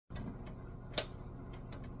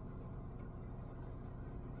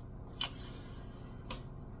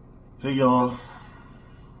Hey y'all,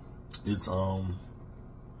 it's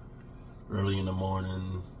early in the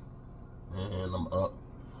morning and I'm up.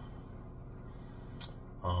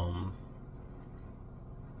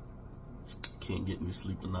 Can't get any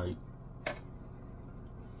sleep tonight.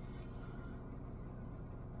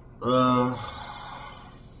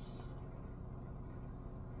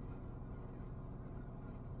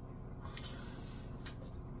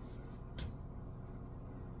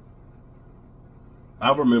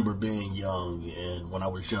 I remember being young, and when I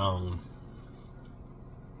was young,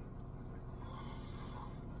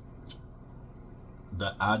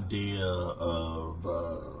 the idea of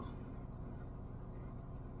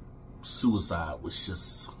suicide was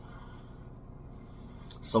just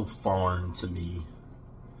so foreign to me,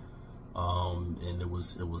 and it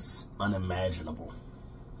was unimaginable,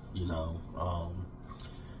 you know.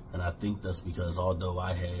 And I think that's because although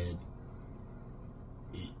I had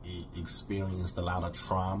experienced a lot of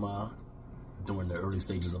trauma during the early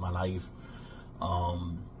stages of my life,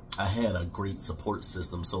 I had a great support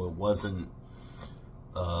system, so it wasn't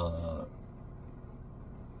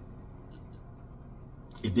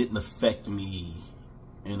it didn't affect me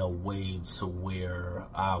in a way to where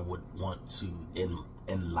I would want to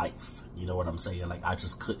in life. You know what I'm saying? Like, I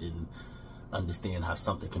just couldn't understand how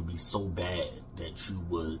something can be so bad that you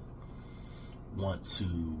would want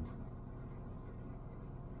to,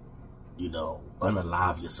 you know,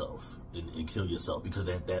 unalive yourself and kill yourself, because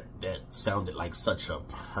that sounded like such a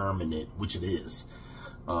permanent, which it is,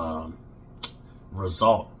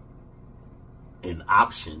 result, an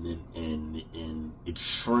option, an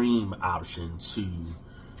extreme option to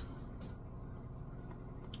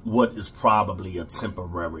what is probably a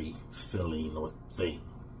temporary feeling or thing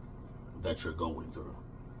that you're going through.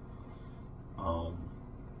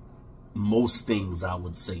 Most things, I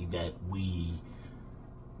would say, that we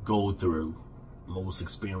go through, most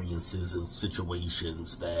experiences and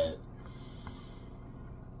situations that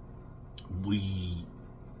we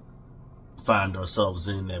find ourselves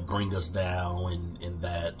in, that bring us down and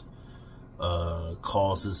that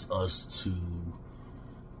causes us to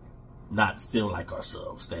not feel like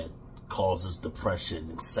ourselves, that causes depression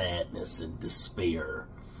and sadness and despair.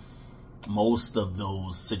 Most of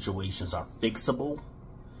those situations are fixable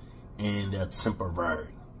and they're temporary.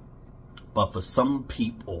 But for some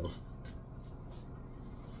people,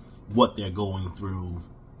 what they're going through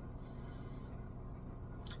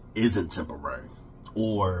isn't temporary,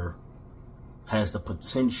 or has the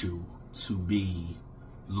potential to be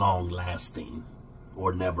long-lasting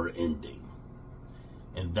or never-ending.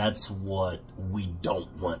 And that's what we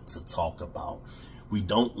don't want to talk about. We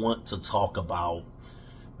don't want to talk about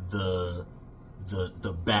the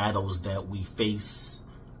battles that we face,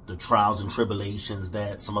 the trials and tribulations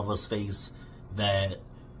that some of us face, that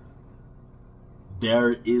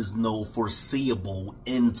there is no foreseeable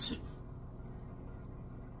end to.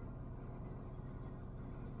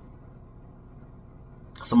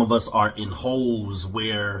 Some of us are in holes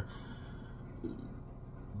where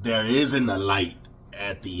there isn't a light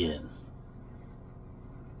at the end,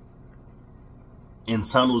 in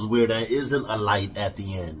tunnels where there isn't a light at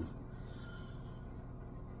the end.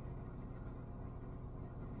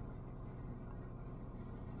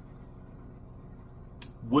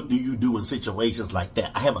 What do you do in situations like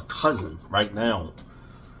that? I have a cousin right now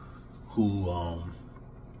who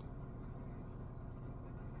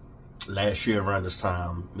last year around this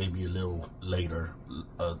time, maybe a little later,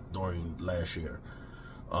 during last year,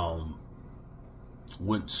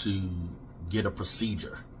 went to get a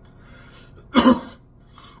procedure.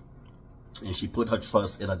 And she put her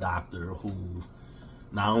trust in a doctor who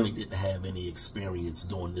not only didn't have any experience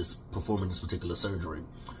performing this particular surgery,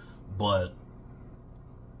 but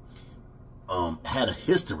had a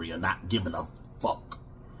history of not giving a fuck.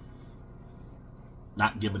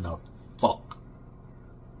 Not giving a fuck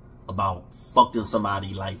about fucking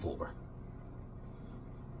somebody's life over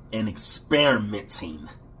and experimenting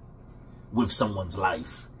with someone's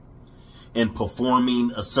life and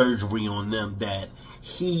performing a surgery on them that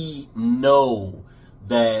he know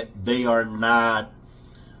that they are not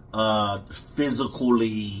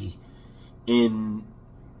physically in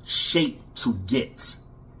shape to get,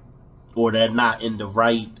 or they're not in the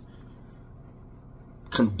right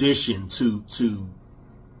condition to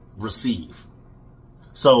receive.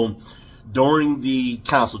 So during the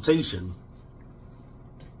consultation,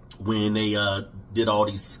 when they did all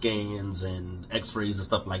these scans and x-rays and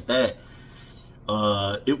stuff like that,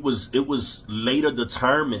 it was later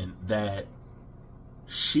determined that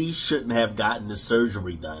she shouldn't have gotten the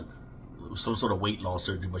surgery done. It was some sort of weight loss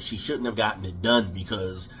surgery, but she shouldn't have gotten it done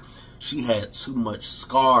because she had too much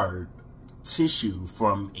scar tissue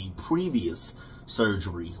from a previous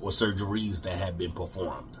surgery or surgeries that had been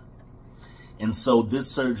performed. And so this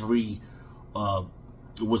surgery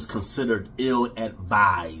was considered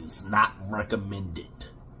ill-advised, not recommended.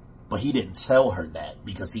 But he didn't tell her that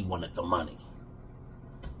because he wanted the money.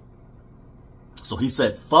 So he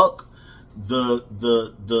said, fuck the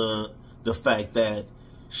fact that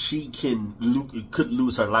she could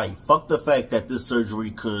lose her life. Fuck the fact that this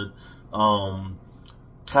surgery could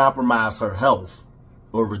compromise her health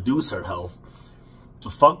or reduce her health.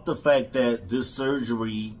 Fuck the fact that this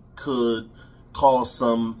surgery could cause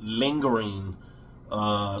some lingering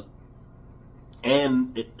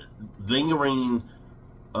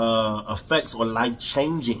effects or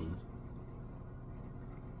life-changing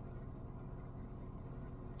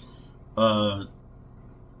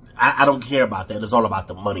I don't care about that. It's all about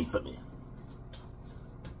the money for me.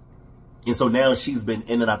 And so now she's been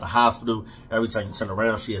in and out the hospital. Every time you turn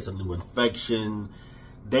around, she has a new infection.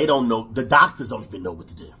 They don't know. The doctors don't even know what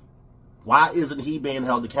to do. Why isn't he being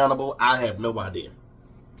held accountable? I have no idea.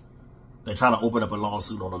 They're trying to open up a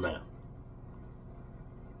lawsuit on him now.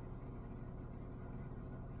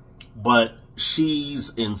 But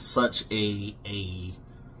she's in such a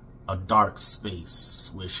dark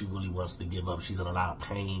space where she really wants to give up. She's in a lot of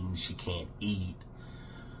pain. She can't eat.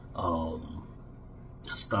 Her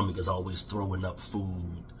stomach is always throwing up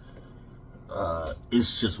food.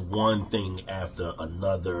 It's just one thing after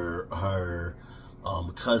another. Her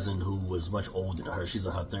cousin, who was much older than her, she's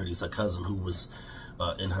in her 30s, her cousin who was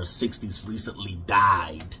in her 60s recently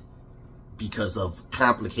died because of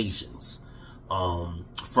complications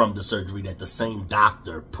from the surgery that the same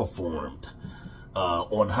doctor performed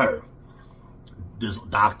on her. This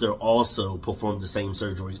doctor also performed the same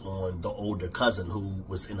surgery on the older cousin who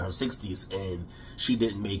was in her 60s, and she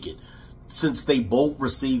didn't make it. Since they both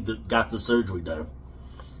got the surgery done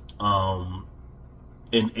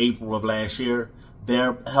in April of last year,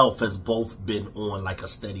 their health has both been on like a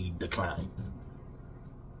steady decline.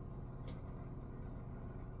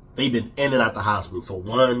 They've been in and out the hospital for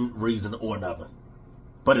one reason or another.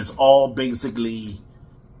 But it's all basically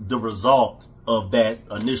the result of that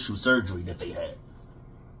initial surgery that they had.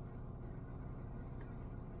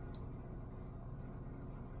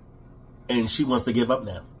 And she wants to give up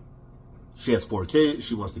now. She has 4 kids.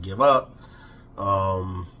 She wants to give up.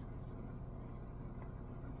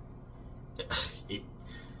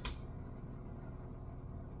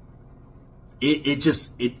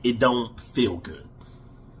 It don't feel good.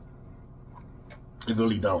 It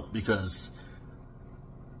really don't, because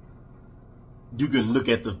you can look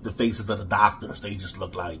at the faces of the doctors. They just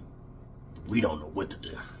look like, we don't know what to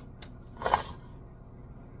do.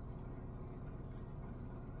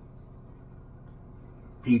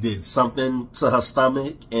 He did something to her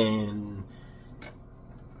stomach, and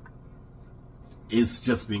it's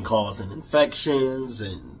just been causing infections,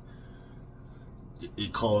 and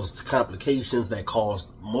it caused complications that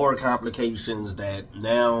caused more complications that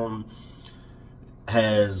now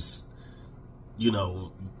has,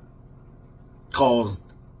 caused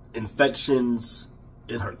infections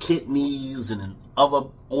in her kidneys and in other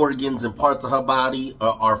organs and parts of her body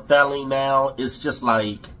are failing now. It's just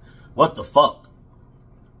like, what the fuck?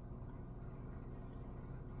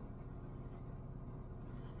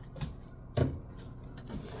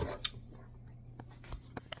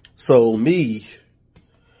 So me,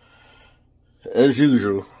 as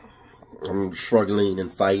usual, I'm struggling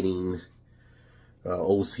and fighting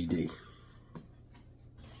OCD.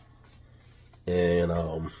 And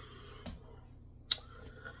I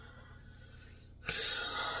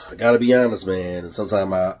gotta be honest, man.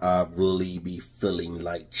 Sometimes I really be feeling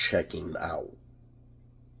like checking out.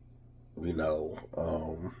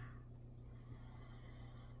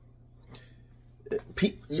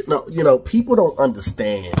 People don't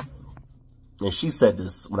understand. And she said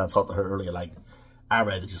this when I talked to her earlier, like, I'd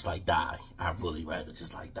rather just like die. I'd really rather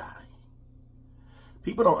just like die.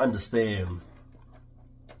 People don't understand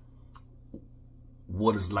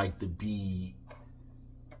what it's like to be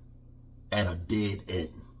at a dead end,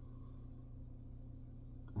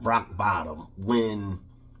 rock bottom, when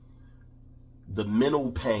the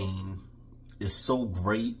mental pain is so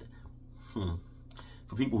great. For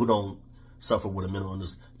people who don't suffer with a mental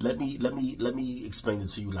illness, let me explain it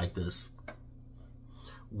to you like this.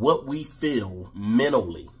 What we feel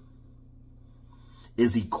mentally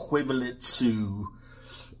is equivalent to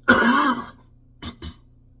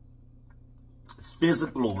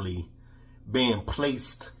physically being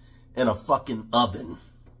placed in a fucking oven.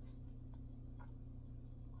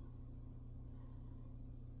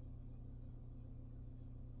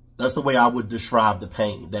 That's the way I would describe the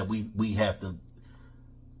pain that we have to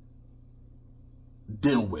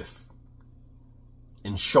deal with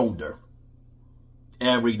and shoulder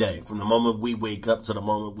every day, from the moment we wake up to the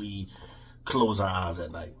moment we close our eyes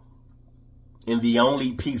at night. And the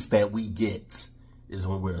only peace that we get is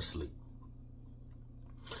when we're asleep.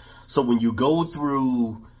 So when you go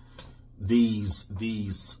through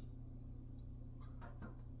these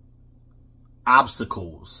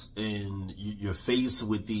obstacles and you're faced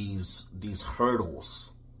with these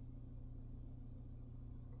hurdles,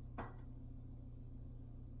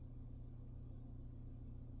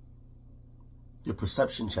 your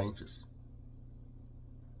perception changes.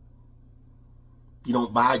 You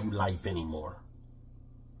don't value life anymore.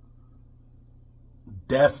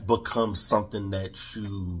 Death becomes something that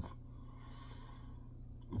you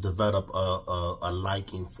develop a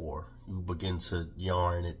liking for. You begin to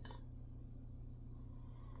yarn it.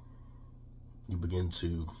 You begin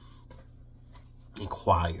to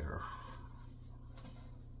inquire,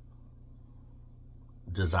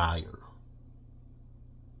 desire.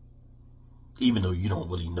 Even though you don't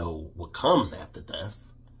really know what comes after death,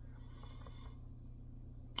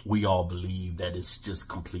 we all believe that it's just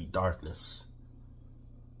complete darkness.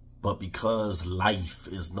 But because life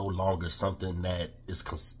is no longer something that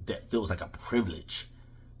feels like a privilege,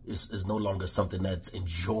 is no longer something that's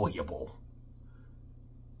enjoyable,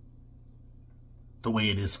 the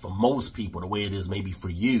way it is for most people, the way it is maybe for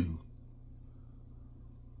you,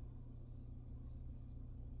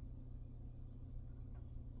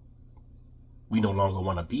 we no longer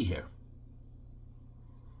want to be here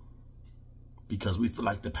because we feel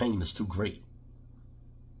like the pain is too great.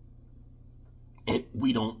 And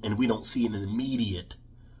we don't see an immediate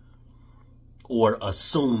or a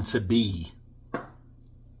soon to be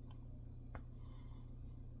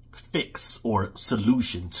fix or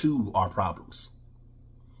solution to our problems.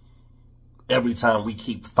 Every time we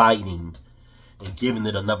keep fighting and giving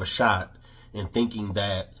it another shot and thinking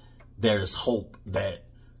that there is hope that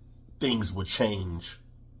things will change,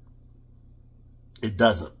 it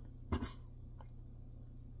doesn't.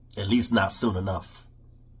 At least not soon enough.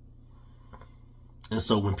 And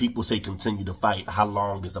so when people say continue to fight, how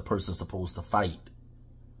long is a person supposed to fight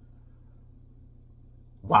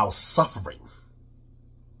while suffering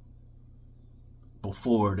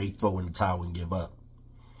before they throw in the towel and give up?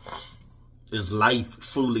 Is life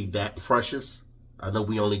truly that precious? I know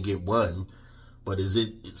we only get one, but is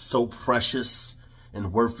it so precious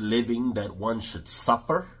and worth living that one should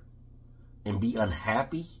suffer and be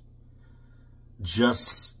unhappy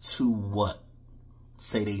just to what?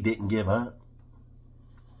 Say they didn't give up?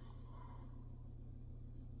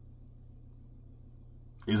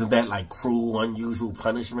 Isn't that like cruel, unusual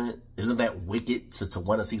punishment? Isn't that wicked to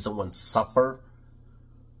want to see someone suffer?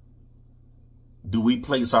 Do we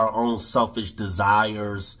place our own selfish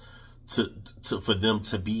desires for them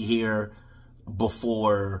to be here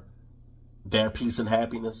before their peace and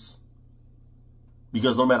happiness?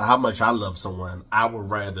 Because no matter how much I love someone, I would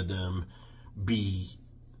rather them be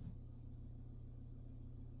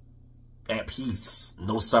at peace,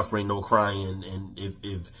 no suffering, no crying. And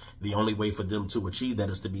if the only way for them to achieve that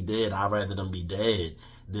is to be dead, I'd rather them be dead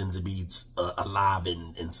than to be alive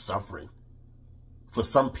and suffering. For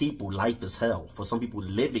some people, life is hell. For some people,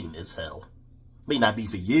 living is hell. May not be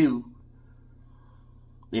for you.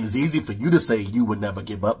 And it's easy for you to say you would never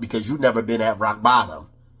give up because you've never been at rock bottom.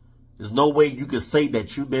 There's no way you could say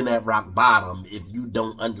that you've been at rock bottom if you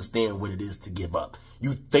don't understand what it is to give up.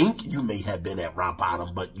 You think you may have been at rock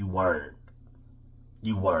bottom, but you weren't.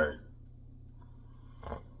 You weren't.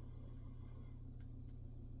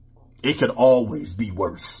 It could always be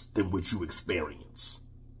worse than what you experience.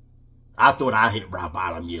 I thought I hit rock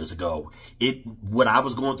bottom years ago. What I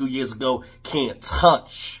was going through years ago can't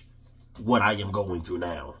touch what I am going through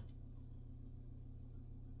now.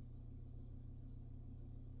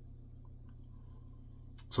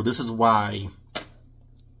 So this is why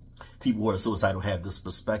people who are suicidal have this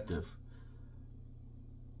perspective.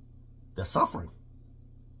 They're suffering.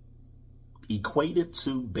 Equated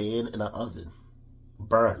to being in an oven,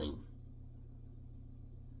 burning.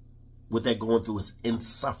 What they're going through is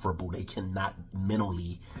insufferable. They cannot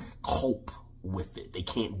mentally cope with it. They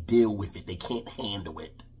can't deal with it. They can't handle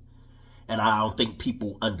it. And I don't think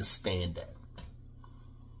people understand that.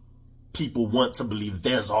 People want to believe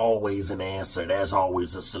there's always an answer. There's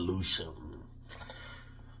always a solution.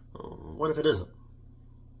 What if it isn't?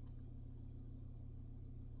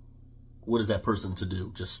 What is that person to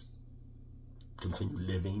do? Just continue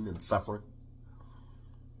living and suffering?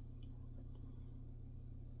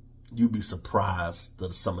 You'd be surprised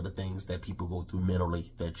at some of the things that people go through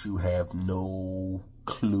mentally that you have no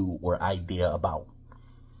clue or idea about.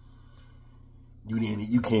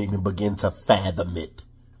 You can't even begin to fathom it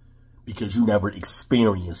because you never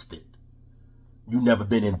experienced it. You never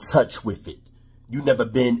been in touch with it. You never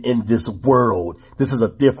been in this world. This is a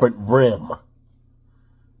different realm.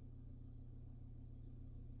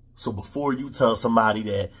 So before you tell somebody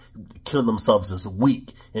that killing themselves is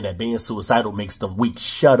weak and that being suicidal makes them weak,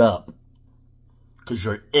 shut up. Because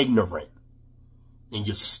you're ignorant and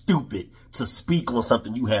you're stupid to speak on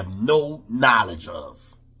something you have no knowledge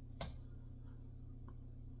of.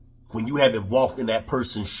 When you haven't walked in that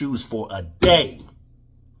person's shoes for a day.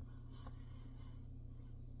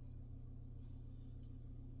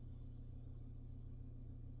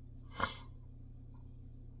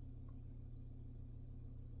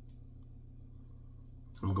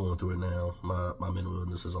 I'm going through it now. My mental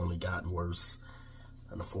illness has only gotten worse.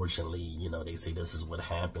 And unfortunately, you know, they say this is what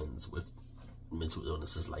happens with mental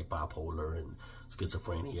illnesses like bipolar and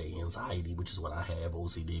schizophrenia, anxiety, which is what I have,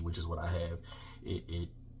 OCD, which is what I have.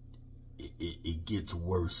 It gets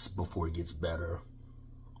worse before it gets better.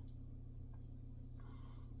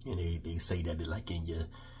 And they say that like in your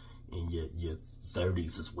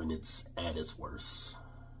 30s is when it's at its worst.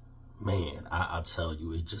 Man, I tell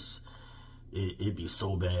you, it'd be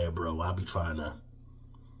so bad, bro. I'll be trying to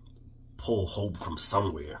pull hope from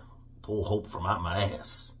somewhere. Pull hope from out my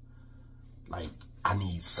ass. Like, I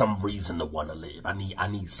need some reason to want to live. I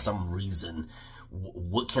need some reason.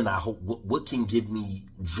 What can I hope? What can give me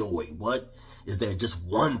joy? What is there just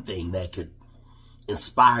one thing that could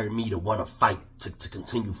inspire me to want to fight, to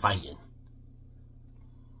continue fighting?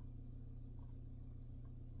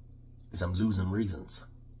 Because I'm losing reasons.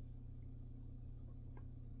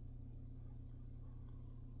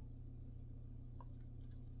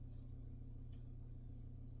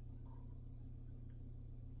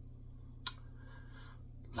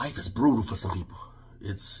 Life is brutal for some people.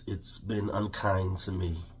 It's been unkind to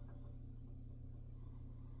me.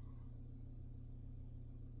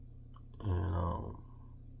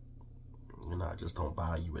 And I just don't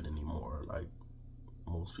value it anymore like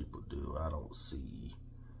most people do. I don't see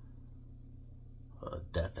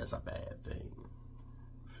death as a bad thing.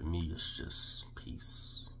 For me, it's just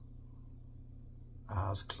peace.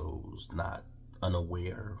 Eyes closed, not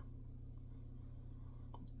unaware,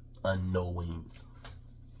 unknowing.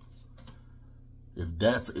 If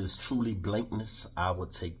death is truly blankness, I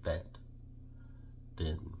would take that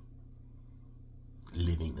than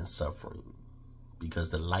living and suffering. Because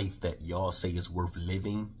the life that y'all say is worth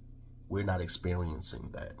living, we're not experiencing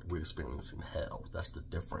that. We're experiencing hell. That's the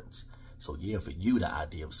difference. So yeah, for you, the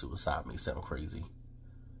idea of suicide may sound crazy.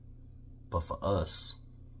 But for us,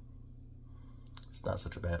 it's not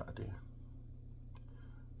such a bad idea.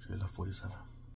 J-Love 47.